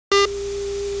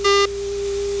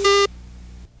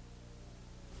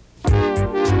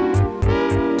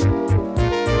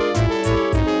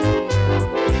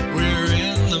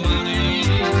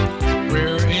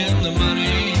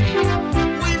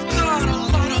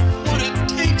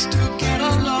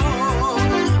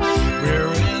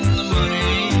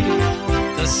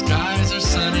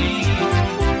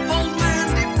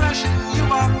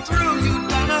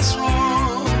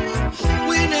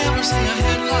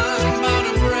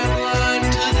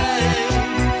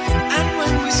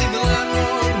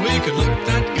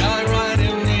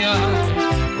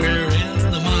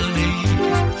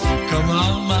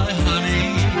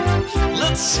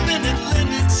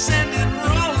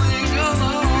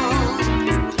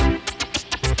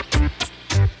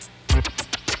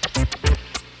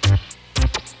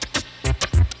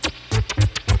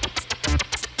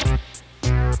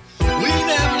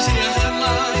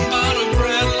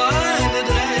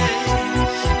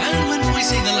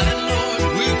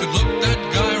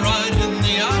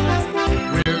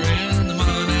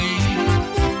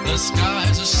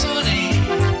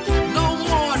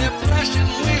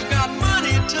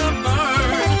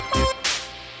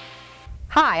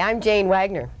Hi, I'm Jane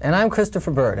Wagner. And I'm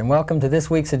Christopher Bird, and welcome to this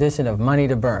week's edition of Money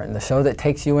to Burn, the show that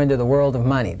takes you into the world of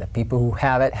money, the people who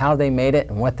have it, how they made it,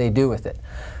 and what they do with it.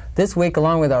 This week,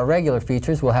 along with our regular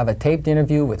features, we'll have a taped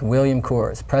interview with William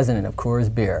Coors, president of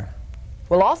Coors Beer.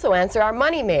 We'll also answer our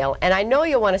money mail, and I know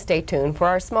you'll want to stay tuned for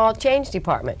our small change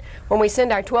department when we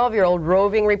send our 12-year-old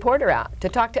roving reporter out to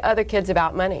talk to other kids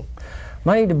about money.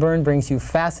 Money to Burn brings you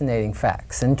fascinating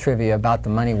facts and trivia about the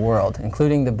money world,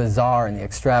 including the bizarre and the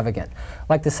extravagant,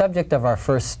 like the subject of our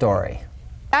first story.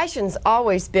 Fashion's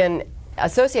always been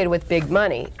associated with big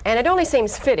money, and it only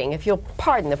seems fitting, if you'll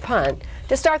pardon the pun,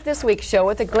 to start this week's show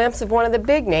with a glimpse of one of the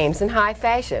big names in high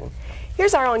fashion.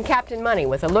 Here's our own Captain Money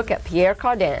with a look at Pierre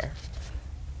Cardin.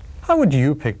 How would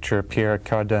you picture Pierre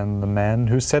Cardin, the man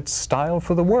who sets style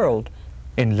for the world?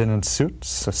 In linen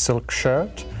suits, a silk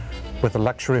shirt, with a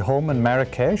luxury home in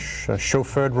Marrakesh, a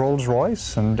chauffeured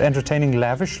Rolls-Royce, and entertaining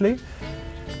lavishly?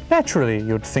 Naturally,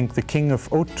 you'd think the king of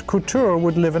haute couture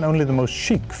would live in only the most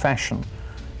chic fashion.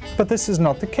 But this is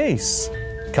not the case.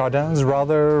 Cardin's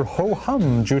rather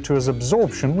ho-hum due to his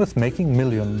absorption with making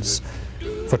millions.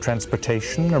 For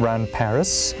transportation around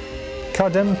Paris,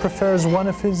 Cardin prefers one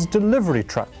of his delivery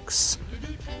trucks.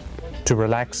 To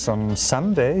relax on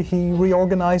Sunday, he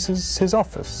reorganizes his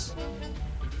office.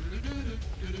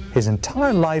 His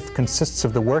entire life consists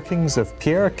of the workings of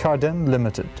Pierre Cardin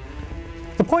Limited.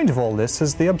 The point of all this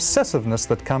is the obsessiveness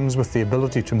that comes with the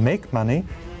ability to make money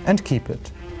and keep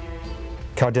it.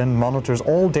 Cardin monitors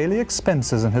all daily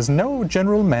expenses and has no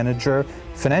general manager,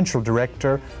 financial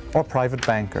director, or private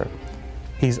banker.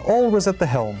 He's always at the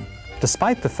helm,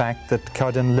 despite the fact that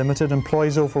Cardin Limited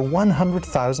employs over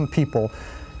 100,000 people,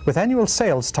 with annual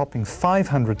sales topping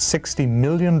 $560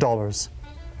 million.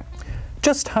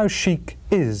 Just how chic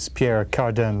is Pierre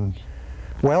Cardin?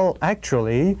 Well,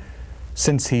 actually,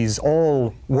 since he's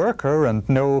all worker and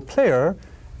no player,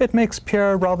 it makes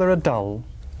Pierre rather a dull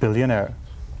billionaire.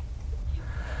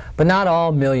 But not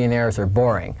all millionaires are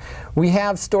boring. We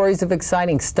have stories of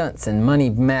exciting stunts and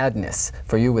money madness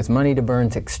for you with Money to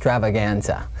Burn's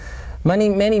extravaganza.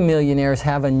 Many millionaires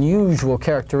have unusual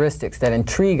characteristics that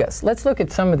intrigue us. Let's look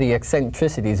at some of the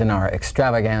eccentricities in our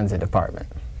extravaganza department.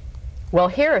 Well,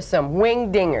 here are some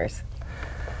wing dingers.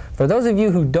 For those of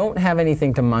you who don't have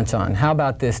anything to munch on, how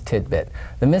about this tidbit?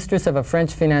 The mistress of a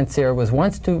French financier was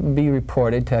once to be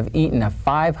reported to have eaten a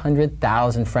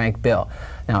 500,000 franc bill.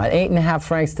 Now, at 8.5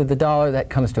 francs to the dollar, that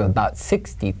comes to about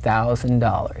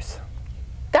 $60,000.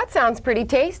 That sounds pretty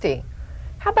tasty.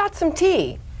 How about some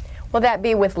tea? Will that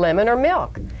be with lemon or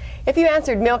milk? If you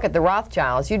answered milk at the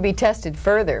Rothschilds, you'd be tested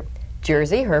further.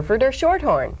 Jersey, Hereford, or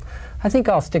Shorthorn? I think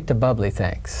I'll stick to bubbly,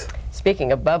 thanks.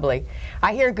 Speaking of bubbly,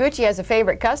 I hear Gucci has a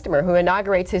favorite customer who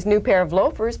inaugurates his new pair of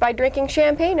loafers by drinking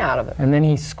champagne out of them. And then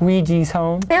he squeegees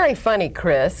home? Very funny,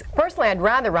 Chris. Personally, I'd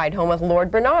rather ride home with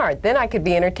Lord Bernard. Then I could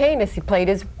be entertained as he played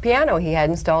his piano he had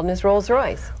installed in his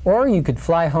Rolls-Royce. Or you could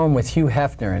fly home with Hugh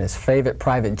Hefner in his favorite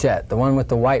private jet, the one with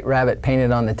the white rabbit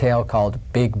painted on the tail called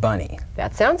Big Bunny.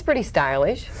 That sounds pretty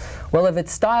stylish. Well, if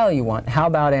it's style you want, how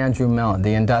about Andrew Mellon,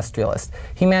 the industrialist?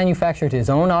 He manufactured his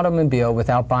own automobile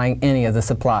without buying any of the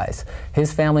supplies.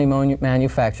 His family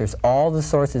manufactures all the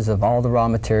sources of all the raw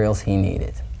materials he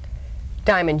needed.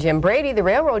 Diamond Jim Brady, the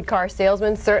railroad car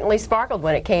salesman, certainly sparkled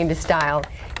when it came to style.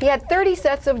 He had 30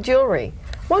 sets of jewelry.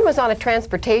 One was on a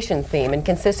transportation theme and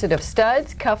consisted of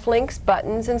studs, cufflinks,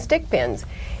 buttons, and stick pins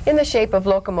in the shape of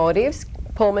locomotives,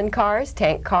 Pullman cars,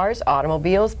 tank cars,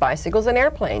 automobiles, bicycles, and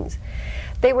airplanes.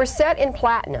 They were set in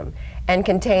platinum and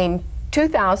contained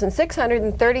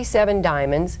 2,637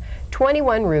 diamonds,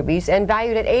 21 rubies, and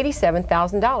valued at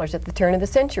 $87,000 at the turn of the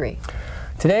century.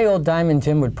 Today, old Diamond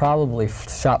Jim would probably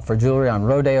shop for jewelry on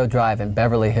Rodeo Drive in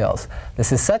Beverly Hills.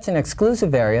 This is such an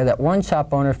exclusive area that one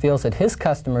shop owner feels that his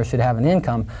customers should have an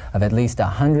income of at least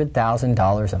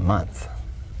 $100,000 a month.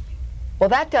 Well,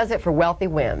 that does it for Wealthy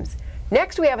Whims.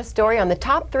 Next, we have a story on the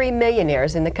top 3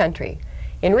 millionaires in the country.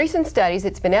 In recent studies,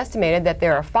 it's been estimated that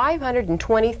there are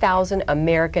 520,000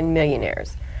 American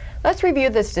millionaires. Let's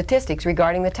review the statistics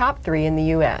regarding the top 3 in the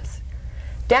U.S.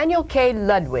 Daniel K.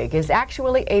 Ludwig is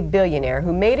actually a billionaire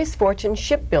who made his fortune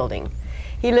shipbuilding.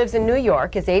 He lives in New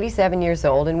York, is 87 years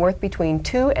old, and worth between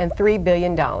 $2 and $3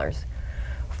 billion.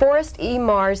 Forrest E.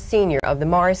 Mars Sr. of the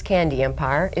Mars Candy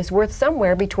Empire is worth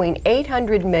somewhere between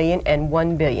 $800 million and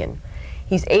 $1 billion.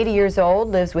 He's 80 years old,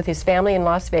 lives with his family in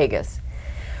Las Vegas.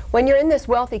 When you're in this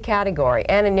wealthy category,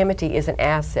 anonymity is an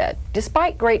asset.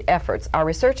 Despite great efforts, our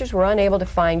researchers were unable to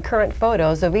find current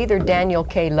photos of either Daniel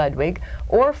K. Ludwig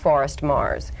or Forrest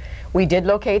Mars. We did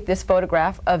locate this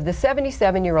photograph of the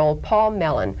 77-year-old Paul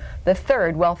Mellon, the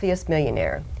third wealthiest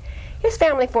millionaire. His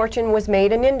family fortune was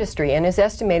made in industry and is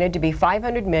estimated to be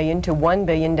 $500 million to $1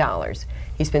 billion.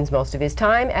 He spends most of his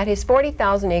time at his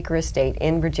 40,000-acre estate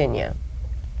in Virginia.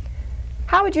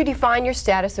 How would you define your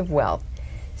status of wealth?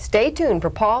 Stay tuned for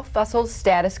Paul Fussel's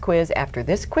status quiz after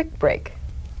this quick break.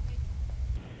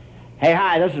 Hey,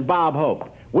 hi, this is Bob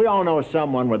Hope. We all know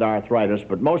someone with arthritis,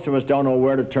 but most of us don't know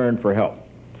where to turn for help.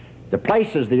 The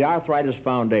place is the Arthritis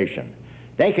Foundation.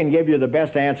 They can give you the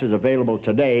best answers available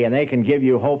today, and they can give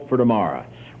you hope for tomorrow.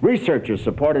 Researchers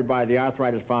supported by the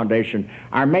Arthritis Foundation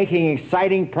are making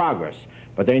exciting progress,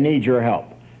 but they need your help.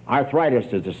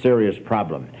 Arthritis is a serious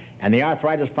problem, and the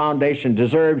Arthritis Foundation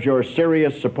deserves your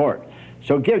serious support.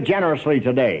 So give generously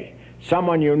today.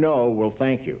 Someone you know will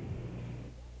thank you.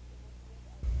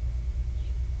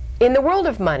 In the world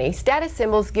of money, status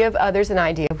symbols give others an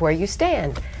idea of where you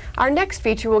stand. Our next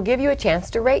feature will give you a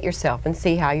chance to rate yourself and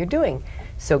see how you're doing.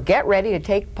 So get ready to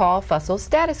take Paul Fussel's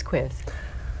status quiz.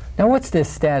 Now what's this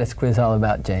status quiz all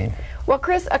about, Jane? Well,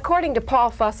 Chris, according to Paul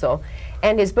Fussel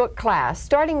and his book Class,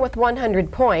 starting with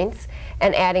 100 points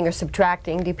and adding or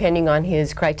subtracting depending on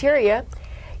his criteria,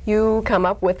 you come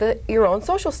up with your own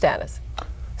social status.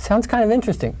 Sounds kind of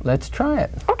interesting. Let's try it.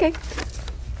 Okay.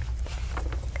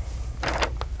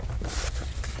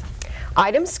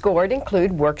 Items scored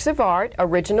include works of art,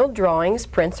 original drawings,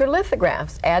 prints, or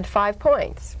lithographs. Add 5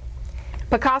 points.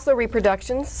 Picasso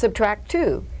reproductions, subtract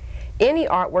 2. Any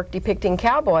artwork depicting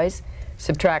cowboys,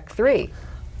 subtract 3.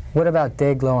 What about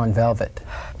Day-Glo on velvet?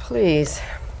 Please.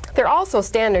 There are also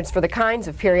standards for the kinds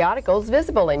of periodicals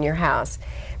visible in your house,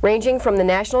 ranging from the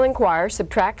National Enquirer,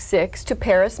 subtract 6, to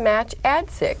Paris Match, add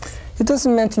 6. It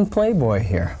doesn't mention Playboy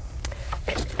here.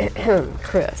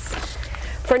 Chris.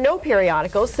 For no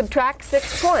periodicals, subtract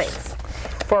 6 points.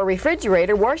 For a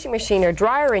refrigerator, washing machine, or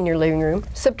dryer in your living room,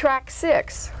 subtract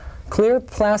 6. Clear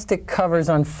plastic covers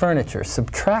on furniture,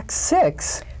 subtract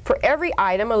 6. For every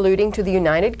item alluding to the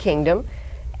United Kingdom,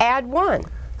 add 1.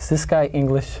 Is this guy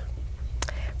English?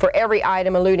 For every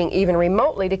item alluding even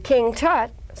remotely to King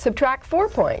Tut, subtract 4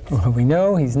 points. Well, we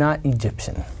know he's not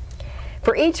Egyptian.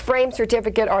 For each frame,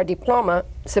 certificate, or diploma,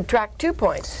 subtract 2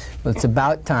 points. Well, it's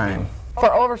about time.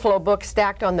 For overflow books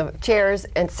stacked on the chairs,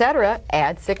 etc.,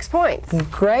 add 6 points.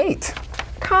 Great.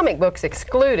 Comic books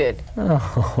excluded.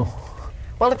 Oh.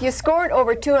 Well, if you scored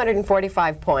over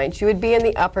 245 points, you would be in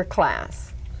the upper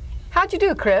class. How'd you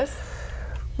do, Chris?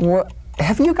 Well,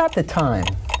 have you got the time?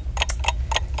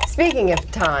 Speaking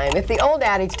of time, if the old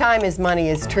adage, time is money,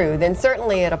 is true, then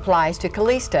certainly it applies to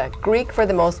Callista, Greek for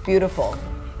the most beautiful.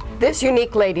 This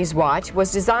unique lady's watch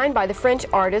was designed by the French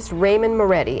artist Raymond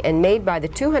Moretti and made by the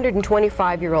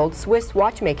 225-year-old Swiss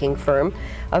watchmaking firm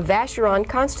of Vacheron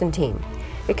Constantin.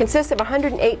 It consists of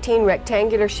 118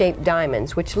 rectangular-shaped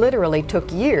diamonds, which literally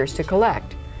took years to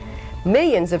collect.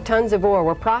 Millions of tons of ore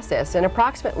were processed, and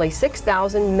approximately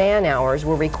 6,000 man-hours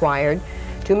were required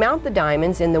to mount the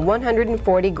diamonds in the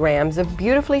 140 grams of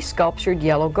beautifully sculptured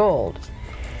yellow gold.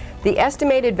 The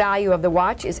estimated value of the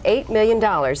watch is $8 million,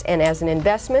 and as an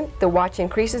investment, the watch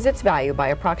increases its value by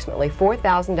approximately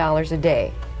 $4,000 a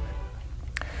day.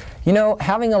 You know,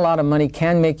 having a lot of money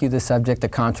can make you the subject of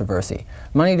controversy.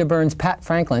 Money to Burn's Pat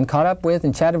Franklin caught up with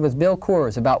and chatted with Bill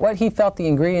Coors about what he felt the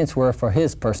ingredients were for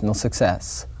his personal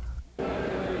success.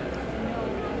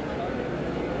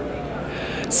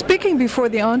 Speaking before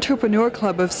the Entrepreneur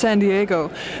Club of San Diego,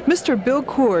 Mr. Bill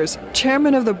Coors,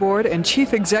 chairman of the board and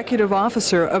chief executive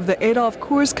officer of the Adolph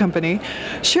Coors Company,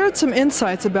 shared some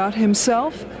insights about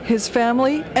himself, his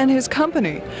family, and his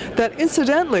company that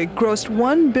incidentally grossed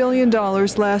 $1 billion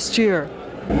last year.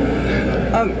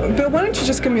 Bill, why don't you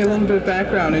just give me a little bit of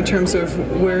background in terms of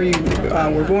where you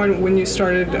were born, when you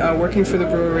started working for the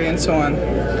brewery, and so on?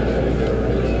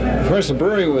 Of course, the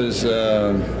brewery was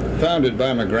founded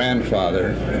by my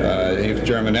grandfather. He was a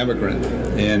German immigrant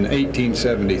in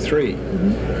 1873.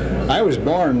 I was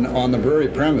born on the brewery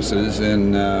premises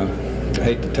in, I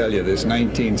hate to tell you this,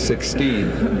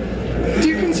 1916. Do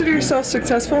you consider yourself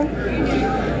successful?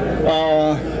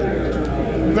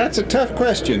 That's a tough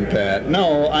question, Pat.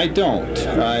 No, I don't.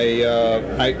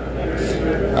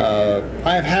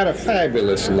 I've had a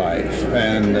fabulous life,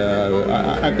 and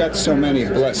I've got so many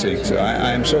blessings.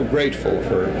 I'm so grateful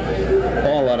for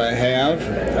all that I have,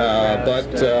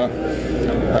 but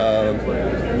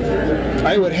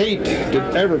I would hate to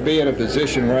ever be in a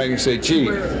position where I can say, gee,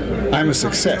 I'm a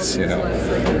success, you know.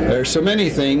 There's so many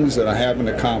things that I haven't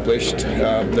accomplished.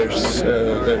 There's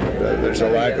a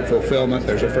lack of fulfillment.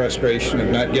 There's a frustration of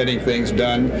not getting things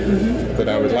done that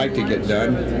I would like to get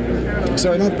done.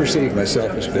 So I don't perceive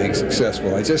myself as being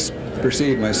successful. I just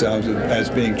perceive myself as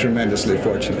being tremendously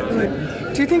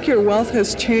fortunate. Do you think your wealth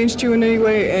has changed you in any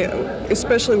way,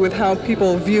 especially with how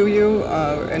people view you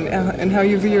and how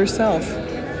you view yourself?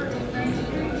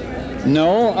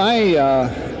 No,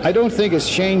 I don't think it's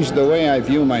changed the way I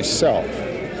view myself.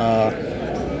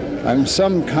 I'm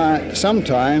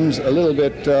sometimes a little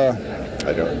bit,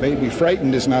 I don't, maybe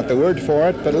frightened is not the word for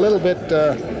it, but a little bit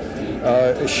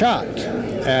shocked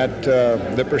at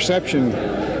the perception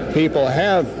people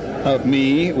have of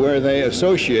me where they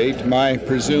associate my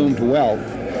presumed wealth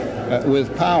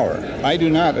with power. I do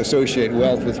not associate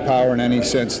wealth with power in any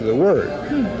sense of the word.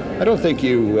 I don't think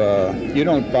you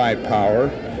don't buy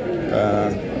power.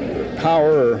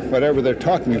 Power, or whatever they're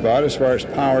talking about as far as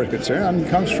power is concerned, I mean,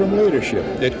 comes from leadership.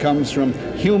 It comes from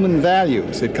human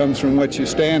values. It comes from what you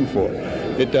stand for.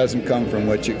 It doesn't come from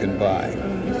what you can buy.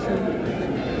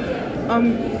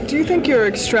 Do you think you're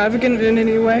extravagant in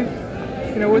any way?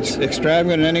 You know, what's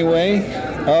extravagant in any way?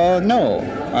 No,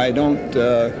 I don't.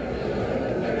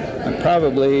 I'm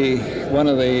probably one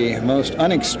of the most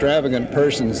unextravagant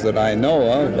persons that I know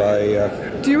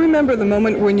of. Do you remember the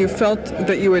moment when you felt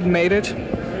that you had made it?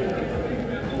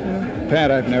 Pat,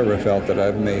 I've never felt that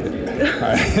I've made it.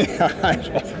 I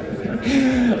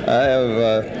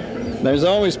have. There's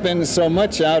always been so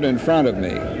much out in front of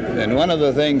me, and one of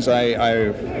the things I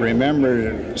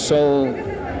remember so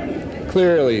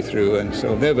clearly through and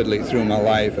so vividly through my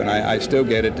life, and I still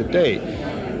get it today,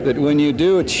 that when you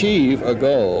do achieve a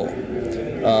goal,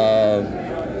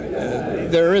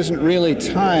 there isn't really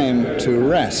time to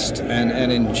rest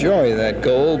and enjoy that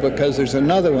goal because there's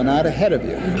another one out ahead of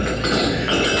you.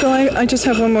 So I just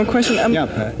have one more question. Yeah,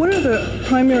 Pat. What are the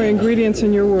primary ingredients,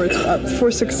 in your words,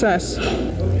 for success?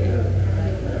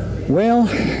 Well,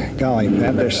 golly,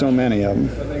 Pat, there's so many of them.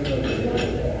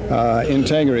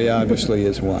 Integrity, obviously,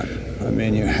 is one. I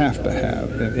mean, you have to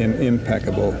have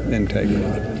impeccable integrity.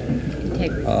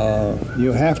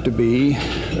 You have to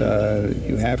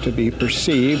be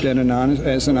perceived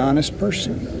as an honest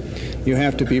person. You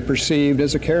have to be perceived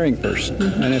as a caring person.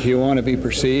 And if you want to be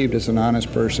perceived as an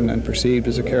honest person and perceived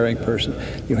as a caring person,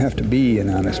 you have to be an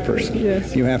honest person.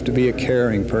 Yes. You have to be a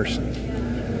caring person.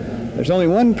 There's only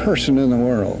one person in the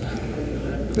world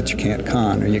that you can't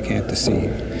con or you can't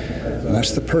deceive. And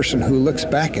that's the person who looks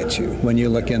back at you when you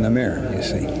look in the mirror, you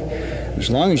see.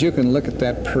 As long as you can look at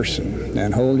that person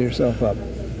and hold yourself up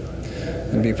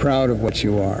and be proud of what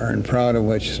you are and proud of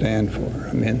what you stand for,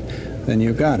 I mean, then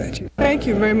you've got it. Thank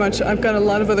you very much. I've got a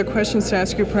lot of other questions to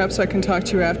ask you. Perhaps I can talk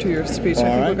to you after your speech. I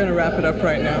think we're going to wrap it up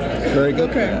right now. Very good.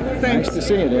 Okay, thanks. Nice to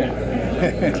see you there.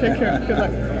 Take care. Good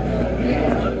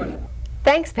luck.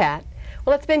 Thanks, Pat.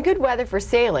 Well, it's been good weather for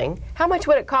sailing. How much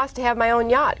would it cost to have my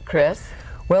own yacht, Chris?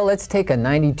 Well, let's take a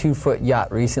 92-foot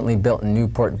yacht recently built in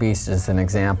Newport Beach as an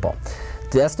example.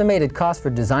 The estimated cost for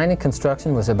design and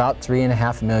construction was about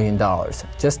 $3.5 million.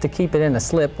 Just to keep it in a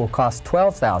slip will cost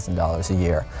 $12,000 a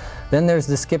year. Then there's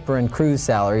the skipper and crew's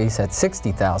salaries at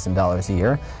 $60,000 a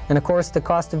year, and of course the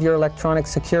cost of your electronic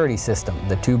security system,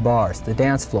 the 2 bars, the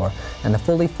dance floor, and the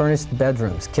fully furnished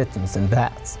bedrooms, kitchens, and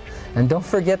baths. And don't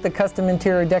forget the custom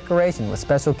interior decoration with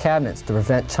special cabinets to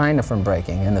prevent china from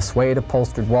breaking, and the suede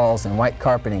upholstered walls and white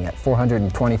carpeting at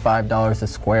 $425 a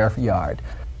square yard.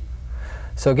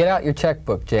 So get out your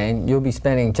checkbook, Jane. You'll be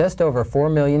spending just over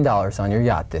 $4 million on your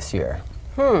yacht this year.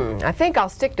 I think I'll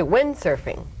stick to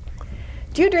windsurfing.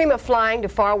 Do you dream of flying to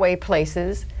faraway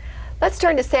places? Let's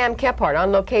turn to Sam Kephart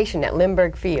on location at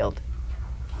Lindbergh Field.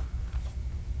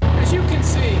 As you can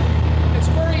see, it's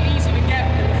very easy to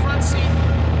get in the front seat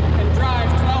and drive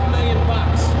 $12 million.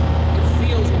 It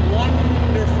feels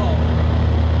wonderful.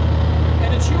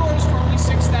 And it's yours for only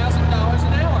 $6,000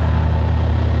 an hour.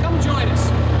 Come join us.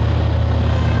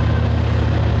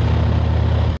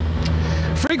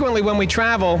 Frequently when we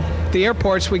travel the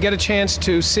airports, we get a chance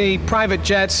to see private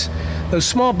jets, those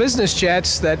small business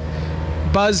jets that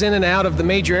buzz in and out of the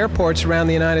major airports around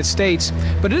the United States.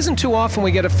 But it isn't too often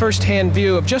we get a first-hand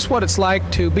view of just what it's like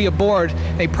to be aboard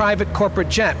a private corporate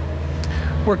jet.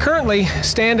 We're currently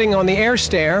standing on the air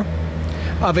stair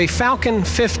of a Falcon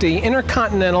 50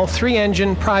 intercontinental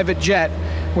 3-engine private jet,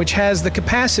 which has the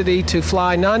capacity to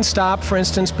fly nonstop, for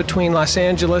instance, between Los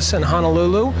Angeles and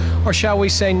Honolulu, or shall we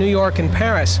say New York and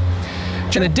Paris.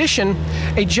 In addition,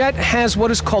 a jet has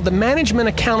what is called the management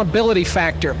accountability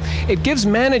factor. It gives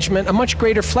management a much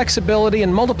greater flexibility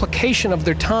and multiplication of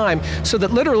their time, so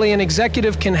that literally an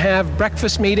executive can have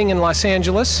breakfast meeting in Los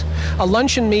Angeles, a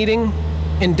luncheon meeting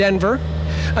in Denver,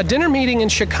 a dinner meeting in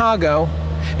Chicago,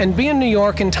 and be in New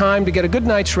York in time to get a good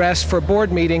night's rest for a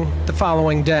board meeting the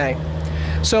following day.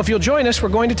 So if you'll join us, we're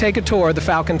going to take a tour of the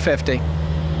Falcon 50.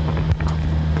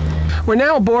 We're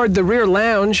now aboard the rear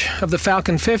lounge of the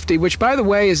Falcon 50, which, by the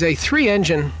way, is a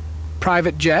 3-engine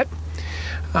private jet.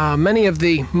 Many of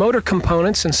the motor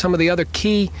components and some of the other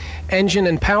key engine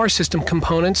and power system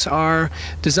components are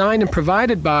designed and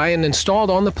provided by and installed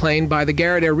on the plane by the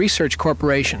Garrett Air Research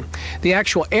Corporation. The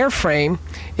actual airframe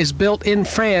is built in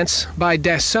France by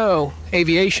Dassault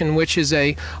Aviation, which is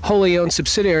a wholly owned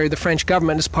subsidiary of the French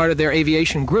government as part of their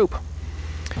aviation group.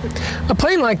 A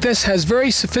plane like this has very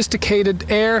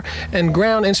sophisticated air and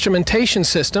ground instrumentation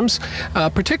systems.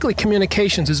 Particularly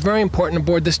communications is very important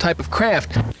aboard this type of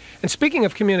craft. And speaking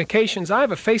of communications, I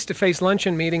have a face-to-face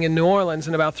luncheon meeting in New Orleans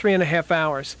in about 3.5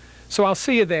 hours. So I'll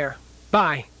see you there.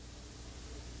 Bye.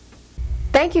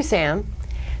 Thank you, Sam.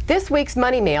 This week's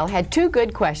Money Mail had 2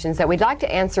 good questions that we'd like to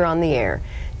answer on the air.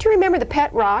 Do you remember the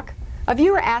pet rock? A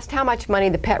viewer asked how much money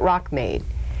the pet rock made.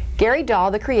 Gary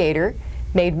Dahl, the creator,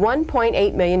 made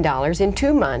 $1.8 million in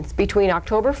 2 months between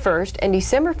October 1st and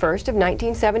December 1st of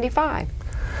 1975.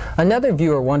 Another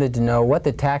viewer wanted to know what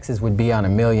the taxes would be on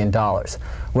 $1 million.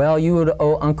 Well, you would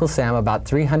owe Uncle Sam about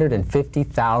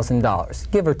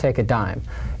 $350,000, give or take a dime.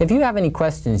 If you have any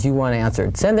questions you want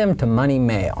answered, send them to Money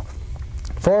Mail,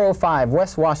 405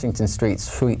 West Washington Street,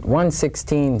 Suite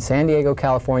 116, San Diego,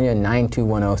 California,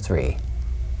 92103.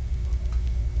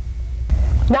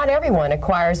 Not everyone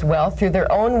acquires wealth through their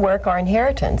own work or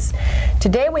inheritance.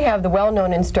 Today we have the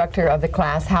well-known instructor of the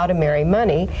class, How to Marry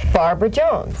Money, Barbara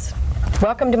Jones.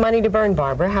 Welcome to Money to Burn,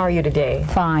 Barbara. How are you today?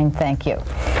 Fine, thank you.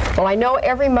 Well, I know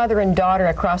every mother and daughter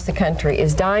across the country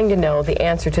is dying to know the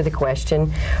answer to the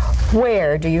question,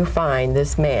 where do you find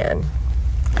this man?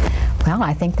 Well,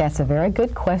 I think that's a very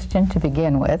good question to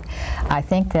begin with. I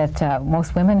think that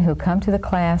most women who come to the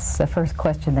class, the first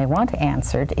question they want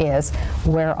answered is,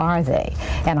 where are they?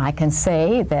 And I can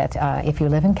say that if you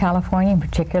live in California,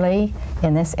 particularly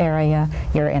in this area,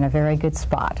 you're in a very good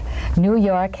spot. New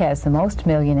York has the most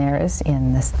millionaires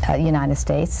in the United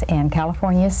States, and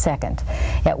California is second.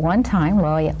 At one time,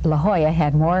 La Jolla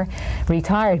had more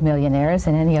retired millionaires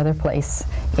than any other place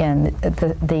in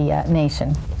the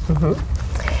nation. Mm-hmm.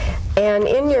 And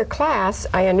in your class,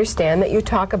 I understand that you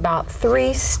talk about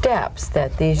 3 steps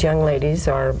that these young ladies,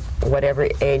 or whatever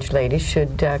age ladies,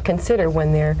 should consider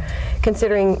when they're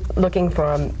considering looking for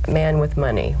a man with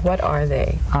money. What are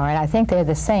they? All right, I think they're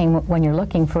the same when you're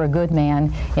looking for a good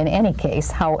man in any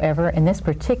case. However, in this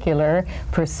particular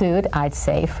pursuit, I'd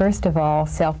say, first of all,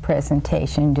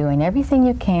 self-presentation, doing everything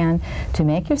you can to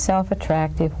make yourself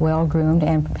attractive, well-groomed,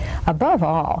 and above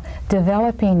all,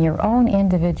 developing your own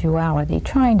individuality,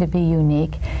 trying to be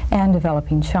unique and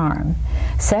developing charm.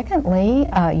 Secondly,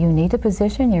 you need to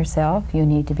position yourself. You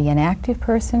need to be an active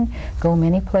person, go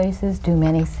many places, do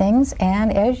many things,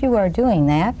 and as you are doing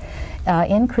that,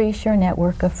 increase your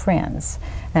network of friends.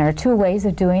 There are 2 ways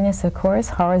of doing this, of course.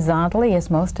 Horizontally, as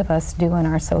most of us do in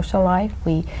our social life,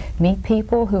 we meet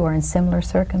people who are in similar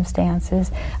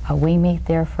circumstances, we meet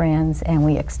their friends, and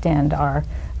we extend our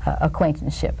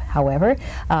acquaintanceship. However,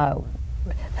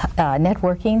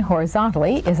 networking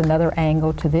horizontally is another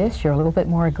angle to this. You're a little bit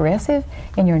more aggressive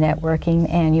in your networking,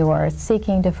 and you are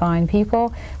seeking to find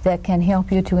people that can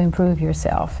help you to improve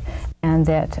yourself and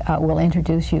that will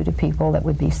introduce you to people that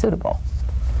would be suitable.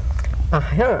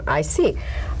 I see.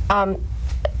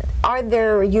 Are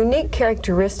there unique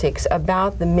characteristics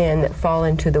about the men that fall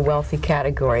into the wealthy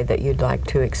category that you'd like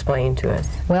to explain to us?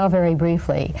 Well, very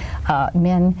briefly,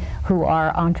 men who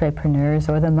are entrepreneurs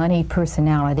or the money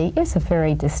personality is a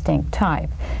very distinct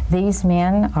type. These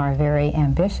men are very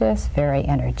ambitious, very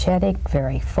energetic,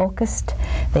 very focused.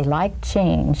 They like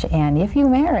change, and if you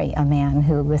marry a man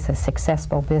who is a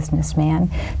successful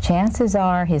businessman, chances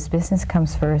are his business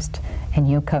comes first and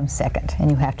you come second,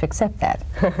 and you have to accept that.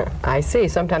 I see.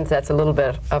 Sometimes that's a little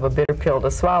bit of a bitter pill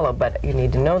to swallow, but you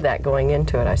need to know that going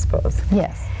into it, I suppose.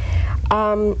 Yes.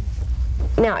 Now,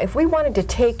 if we wanted to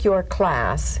take your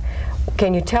class,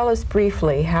 can you tell us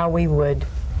briefly how we would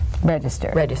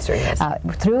register? Register, yes.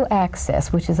 Through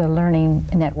Access, which is a learning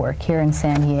network here in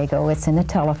San Diego. It's in the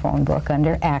telephone book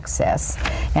under Access,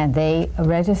 and they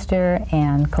register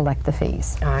and collect the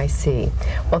fees. I see.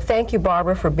 Well, thank you,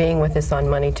 Barbara, for being with us on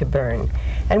Money to Burn.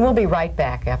 And we'll be right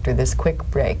back after this quick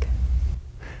break.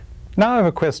 Now I have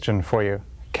a question for you.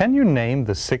 Can you name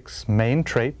the 6 main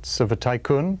traits of a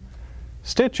tycoon?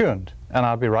 Stay tuned, and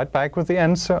I'll be right back with the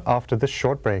answer after this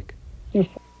short break.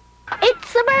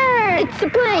 It's a bird! It's a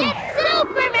plane! It's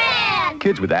Superman!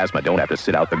 Kids with asthma don't have to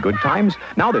sit out the good times.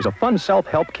 Now there's a fun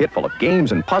self-help kit full of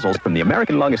games and puzzles from the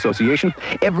American Lung Association.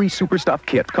 Every Super Stuff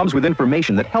kit comes with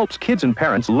information that helps kids and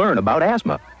parents learn about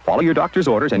asthma. Follow your doctor's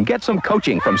orders and get some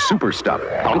coaching from Super Stuff.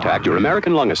 Contact your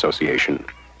American Lung Association.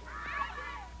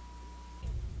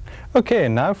 Okay,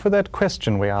 now for that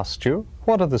question we asked you.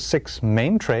 What are the 6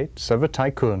 main traits of a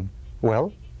tycoon?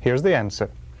 Well, here's the answer.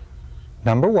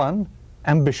 Number 1,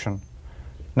 ambition.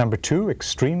 Number 2,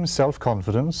 extreme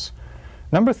self-confidence.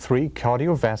 Number 3,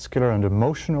 cardiovascular and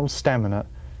emotional stamina.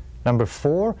 Number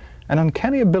 4, an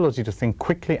uncanny ability to think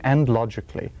quickly and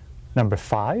logically. Number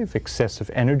 5, excessive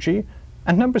energy.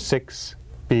 And number 6,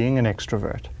 being an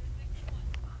extrovert.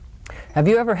 Have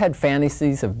you ever had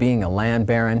fantasies of being a land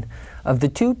baron? Of the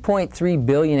 2.3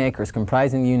 billion acres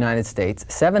comprising the United States,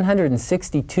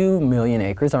 762 million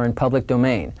acres are in public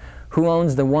domain. Who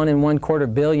owns the 1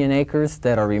 1/4 billion acres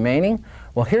that are remaining?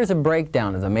 Well, here's a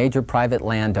breakdown of the major private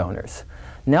landowners.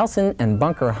 Nelson and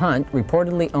Bunker Hunt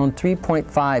reportedly own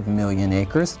 3.5 million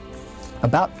acres,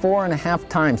 about 4.5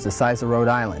 times the size of Rhode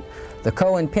Island. The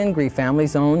Coe and Pingree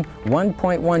families own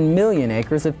 1.1 million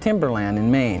acres of timberland in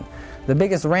Maine. The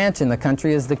biggest ranch in the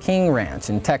country is the King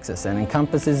Ranch in Texas and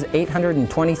encompasses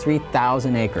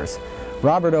 823,000 acres.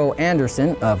 Robert O.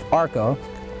 Anderson of Arco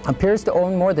appears to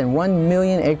own more than 1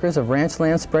 million acres of ranch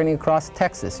land spreading across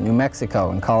Texas, New Mexico,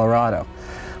 and Colorado.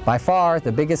 By far,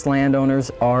 the biggest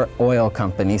landowners are oil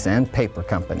companies and paper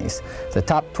companies. The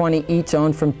top 20 each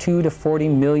own from 2 to 40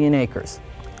 million acres.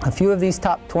 A few of these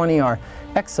top 20 are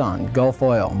Exxon, Gulf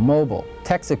Oil, Mobil,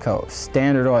 Texaco,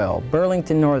 Standard Oil,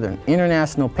 Burlington Northern,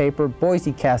 International Paper,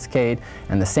 Boise Cascade,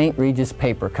 and the St. Regis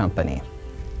Paper Company.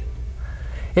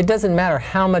 It doesn't matter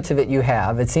how much of it you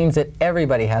have, it seems that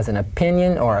everybody has an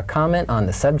opinion or a comment on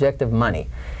the subject of money.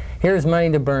 Here's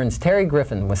Money to Burn's Terry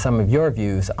Griffin with some of your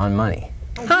views on money.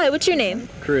 Hi, what's your name?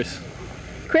 Chris.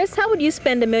 Chris, how would you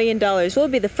spend $1 million? What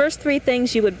would be the first 3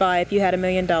 things you would buy if you had $1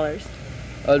 million?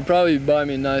 I'd probably buy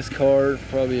me a nice car,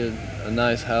 probably a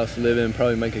nice house to live in,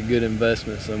 probably make a good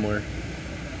investment somewhere.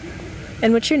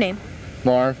 And what's your name?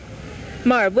 Marv.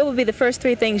 Marv, what would be the first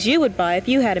 3 things you would buy if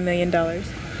you had $1 million?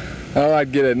 Oh,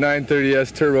 I'd get a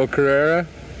 930S Turbo Carrera,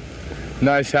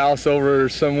 nice house over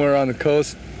somewhere on the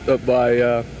coast up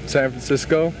by San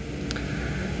Francisco,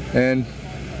 and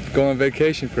go on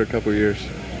vacation for a couple years.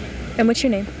 And what's your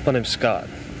name? My name's Scott.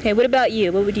 Hey, what about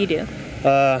you? What would you do?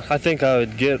 I think I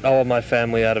would get all of my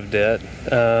family out of debt,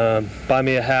 buy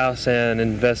me a house, and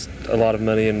invest a lot of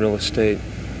money in real estate.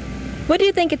 What do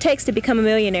you think it takes to become a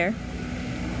millionaire?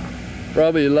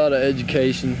 Probably a lot of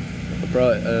education,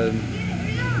 probably,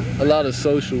 a lot of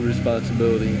social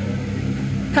responsibility.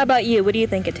 How about you? What do you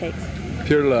think it takes?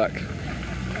 Pure luck.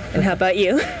 And how about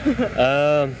you?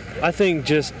 I think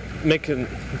just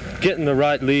getting the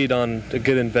right lead on a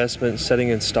good investment, setting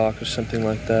in stock or something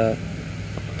like that.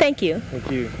 Thank you.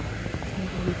 Thank you.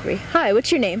 Hi,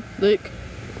 what's your name? Luke.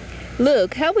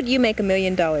 Luke, how would you make $1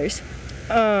 million?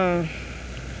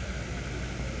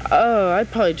 I'd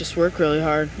probably just work really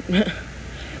hard.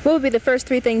 What would be the first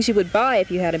 3 things you would buy if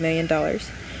you had $1 million?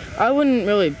 I wouldn't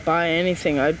really buy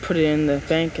anything. I'd put it in the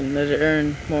bank and let it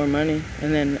earn more money.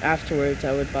 And then afterwards,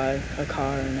 I would buy a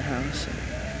car and a house.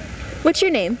 What's your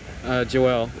name?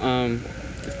 Joel.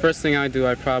 The first thing I'd do,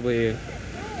 I'd probably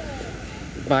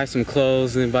buy some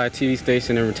clothes and then buy a TV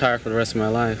station and retire for the rest of my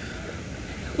life.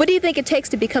 What do you think it takes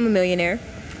to become a millionaire?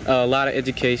 A lot of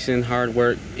education, hard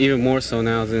work, even more so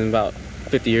now than about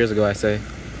 50 years ago, I say.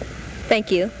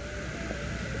 Thank you.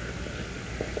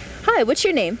 Hi, what's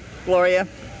your name? Gloria.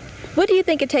 What do you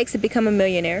think it takes to become a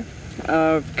millionaire?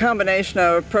 A combination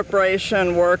of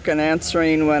preparation, work, and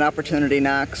answering when opportunity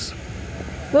knocks.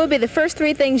 What would be the first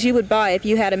 3 things you would buy if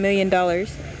you had $1 million?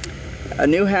 A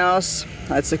new house.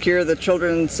 I'd secure the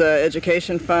children's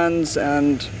education funds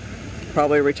and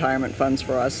probably retirement funds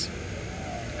for us.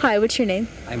 Hi, what's your name?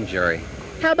 I'm Jerry.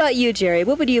 How about you, Jerry?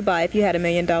 What would you buy if you had $1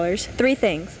 million? 3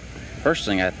 things. First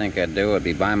thing I think I'd do would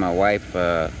be buy my wife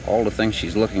all the things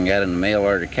she's looking at in the mail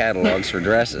order catalogs for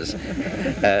dresses.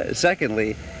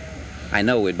 Secondly, I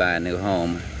know we'd buy a new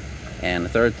home. And the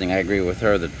third thing, I agree with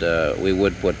her that we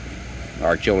would put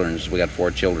our we got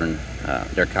 4 children,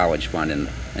 their college fund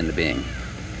into being.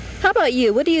 How about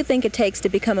you? What do you think it takes to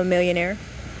become a millionaire?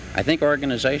 I think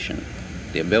organization.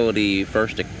 The ability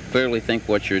first to clearly think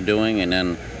what you're doing and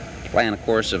then plan a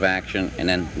course of action and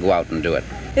then go out and do it.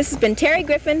 This has been Terry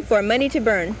Griffin for Money to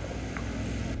Burn.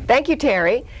 Thank you,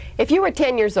 Terry. If you were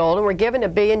 10 years old and were given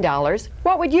 $1 billion,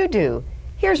 what would you do?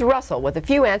 Here's Russell with a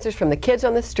few answers from the kids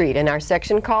on the street in our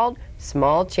section called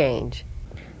Small Change.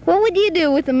 What would you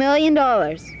do with $1 million?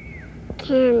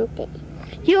 Candy.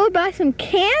 You would buy some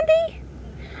candy?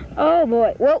 Oh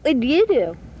boy, what would you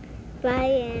do? Buy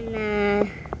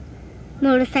a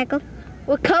motorcycle.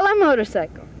 What color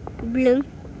motorcycle? Blue.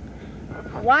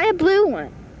 Why a blue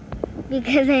one?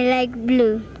 Because I like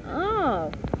blue.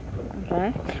 Oh,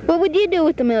 okay. What would you do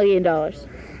with $1 million?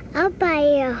 I'll buy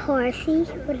a horsey,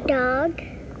 a dog.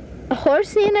 A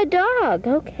horsey and a dog.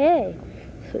 Okay.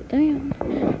 So, damn.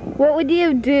 What would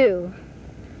you do?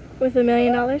 With $1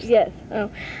 million? Yes.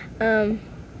 Oh.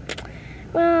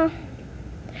 Well,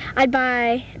 I'd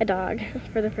buy a dog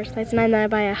for the first place, and then I'd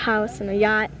buy a house and a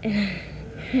yacht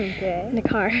and a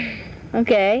car.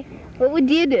 Okay. What would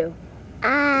you do?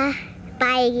 Buy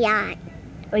a yacht.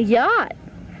 A yacht?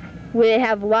 Would it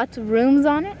have lots of rooms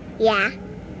on it? Yeah.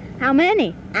 How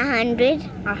many? 100.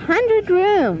 100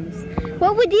 rooms.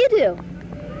 What would you do?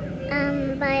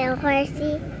 Buy a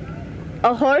horsey.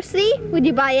 A horsey? Would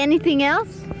you buy anything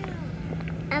else?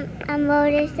 A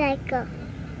motorcycle.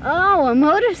 Oh, a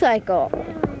motorcycle.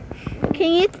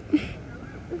 Can you...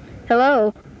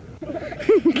 Hello?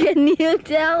 Can you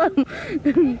tell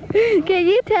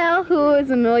who is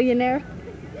a millionaire?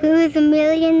 Who is a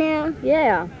millionaire?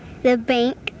 Yeah. The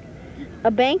bank.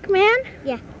 A bank man?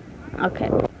 Yeah. Okay.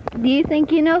 Do you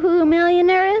think you know who a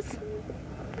millionaire is?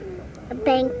 A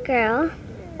bank girl.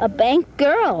 A bank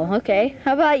girl. Okay.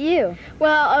 How about you?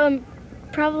 Well,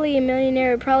 probably a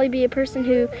millionaire would probably be a person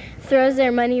who throws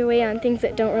their money away on things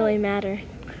that don't really matter.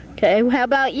 Okay. How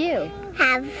about you?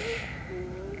 Have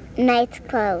nice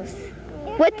clothes.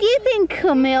 What do you think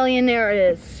a millionaire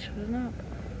is?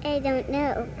 I don't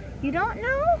know. You don't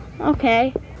know?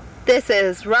 Okay. This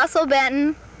is Russell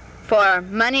Benton for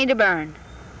Money to Burn.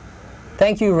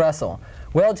 Thank you, Russell.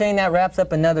 Well, Jane, that wraps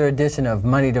up another edition of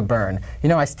Money to Burn. You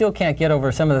know, I still can't get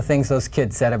over some of the things those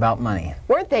kids said about money.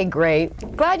 Weren't they great?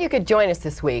 Glad you could join us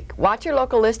this week. Watch your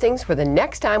local listings for the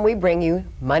next time we bring you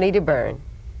Money to Burn.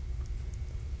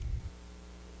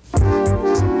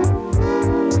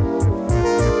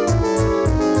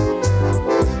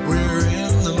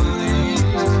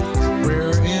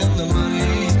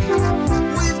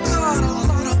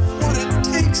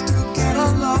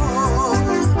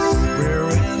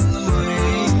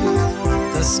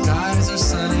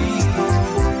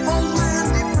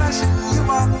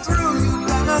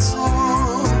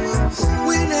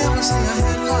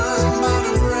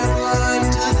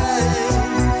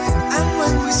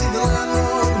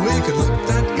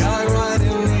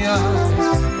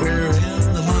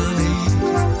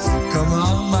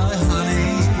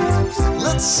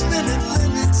 Spin it,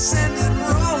 lend it, send it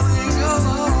rolling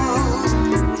along.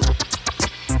 We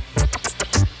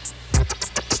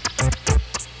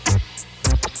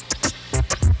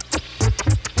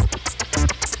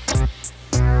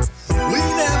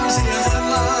never see a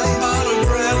headline about a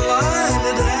bread line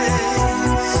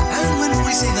today. And when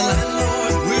we see the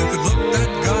landlord, we could look that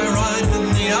guy right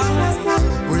in the eye.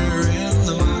 We're in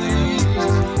the money.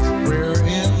 We're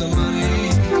in the money.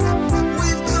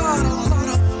 We've got a lot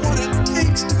of what it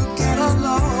takes to get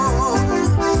along.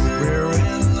 We're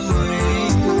in the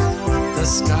money. The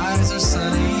skies are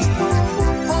sunny.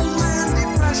 Old man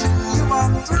depression, you are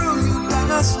through, you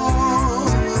done us wrong.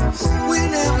 We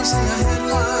never see a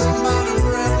headline about a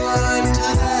bread line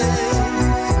today.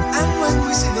 And when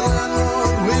we see the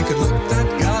landlord, we could look that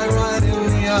guy right in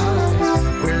the eye.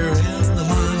 We're in the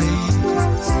money.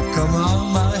 Come on,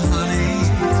 my honey.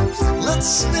 Let's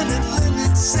spin